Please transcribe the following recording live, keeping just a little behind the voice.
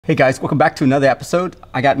Hey guys, welcome back to another episode.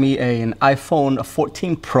 I got me an iPhone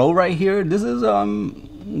 14 Pro right here. This is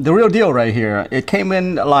the real deal right here. It came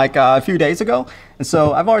in like a few days ago, and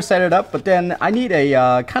so I've already set it up, but then I need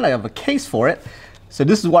a kind of a case for it. So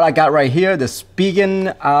this is what I got right here, the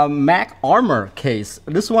Spigen Mac Armor case.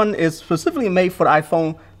 This one is specifically made for the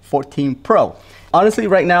iPhone 14 Pro. Honestly,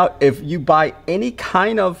 right now, if you buy any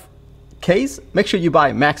kind of case, make sure you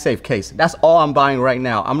buy MagSafe case. That's all I'm buying right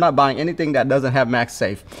now. I'm not buying anything that doesn't have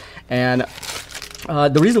MagSafe. And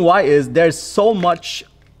the reason why is there's so much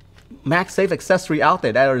MagSafe accessory out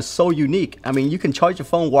there that are so unique. I mean, you can charge your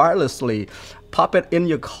phone wirelessly, pop it in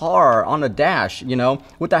your car on a dash, you know,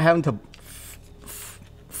 without having to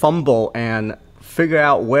fumble and figure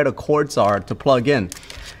out where the cords are to plug in.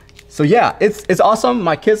 So yeah, it's awesome.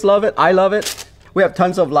 My kids love it. I love it. We have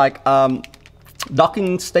tons of like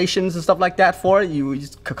docking stations and stuff like that for it. You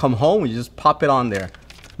just come home, you just pop it on there.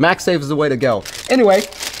 MagSafe is the way to go. Anyway,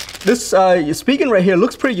 this Spigen right here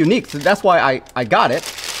looks pretty unique, so that's why I got it.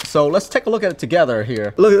 So let's take a look at it together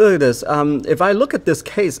here. Look at this. If I look at this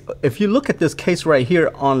case, if you look at this case right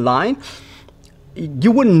here online,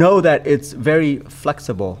 you wouldn't know that it's very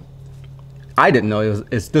flexible. I didn't know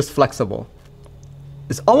it's this flexible.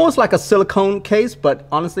 It's almost like a silicone case, but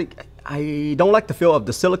honestly, I don't like the feel of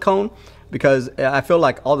the silicone because I feel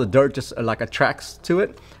like all the dirt just like attracts to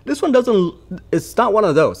it. This one doesn't, it's not one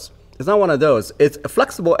of those. It's not one of those. It's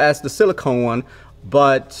flexible as the silicone one,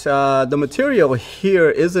 but the material here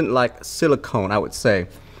isn't like silicone, I would say.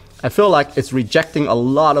 I feel like it's rejecting a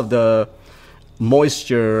lot of the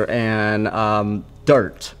moisture and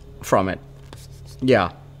dirt from it.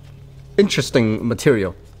 Yeah, interesting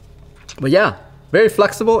material. But yeah, very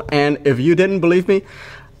flexible, and if you didn't believe me,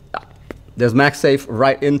 there's MagSafe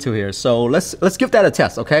right into here. So let's give that a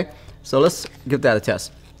test, okay? So let's give that a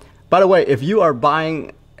test. By the way, if you are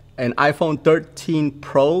buying an iPhone 13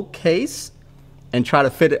 Pro case and try to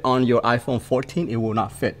fit it on your iPhone 14, it will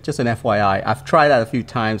not fit. Just an FYI. I've tried that a few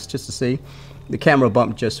times just to see. The camera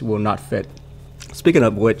bump just will not fit. Speaking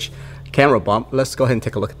of which, camera bump, let's go ahead and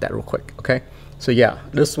take a look at that real quick, okay? So yeah,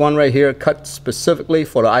 this one right here cut specifically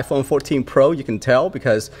for the iPhone 14 Pro. You can tell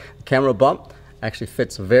because the camera bump actually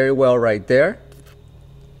fits very well right there.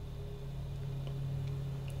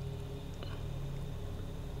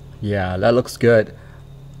 Yeah, that looks good.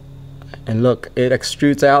 And look, it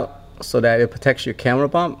extrudes out so that it protects your camera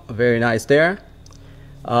bump. Very nice there.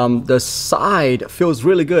 The side feels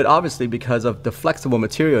really good, obviously, because of the flexible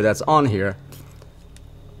material that's on here.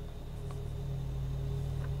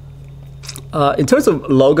 In terms of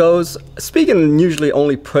logos, Spigen usually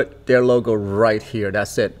only put their logo right here.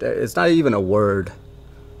 That's it. It's not even a word.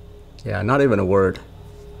 Yeah, not even a word.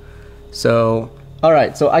 So, all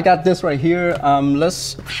right. So I got this right here.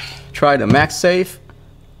 Let's try the MagSafe.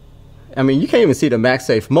 I mean, you can't even see the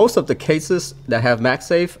MagSafe. Most of the cases that have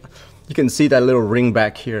MagSafe, you can see that little ring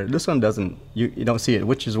back here. This one doesn't. You don't see it,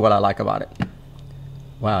 which is what I like about it.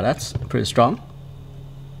 Wow, that's pretty strong.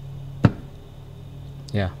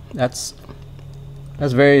 Yeah, that's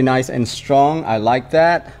very nice and strong. I like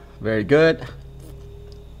that. Very good.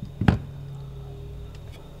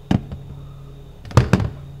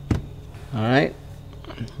 All right,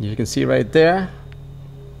 you can see right there.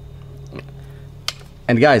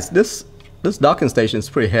 And guys, this docking station is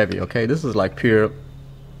pretty heavy. Okay, this is like pure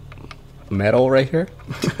metal right here.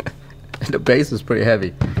 And the base is pretty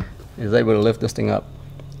heavy. It's able to lift this thing up.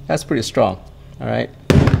 That's pretty strong. All right.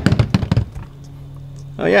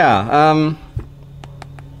 Oh yeah,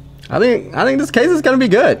 I think this case is gonna be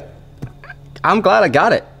good. I'm glad I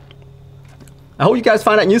got it. I hope you guys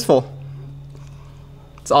find that useful.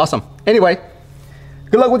 It's awesome. Anyway,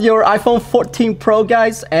 good luck with your iPhone 14 Pro,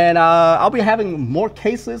 guys, and I'll be having more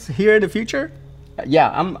cases here in the future.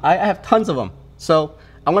 Yeah, I have tons of them. So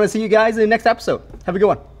I'm gonna see you guys in the next episode. Have a good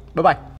one. Bye bye.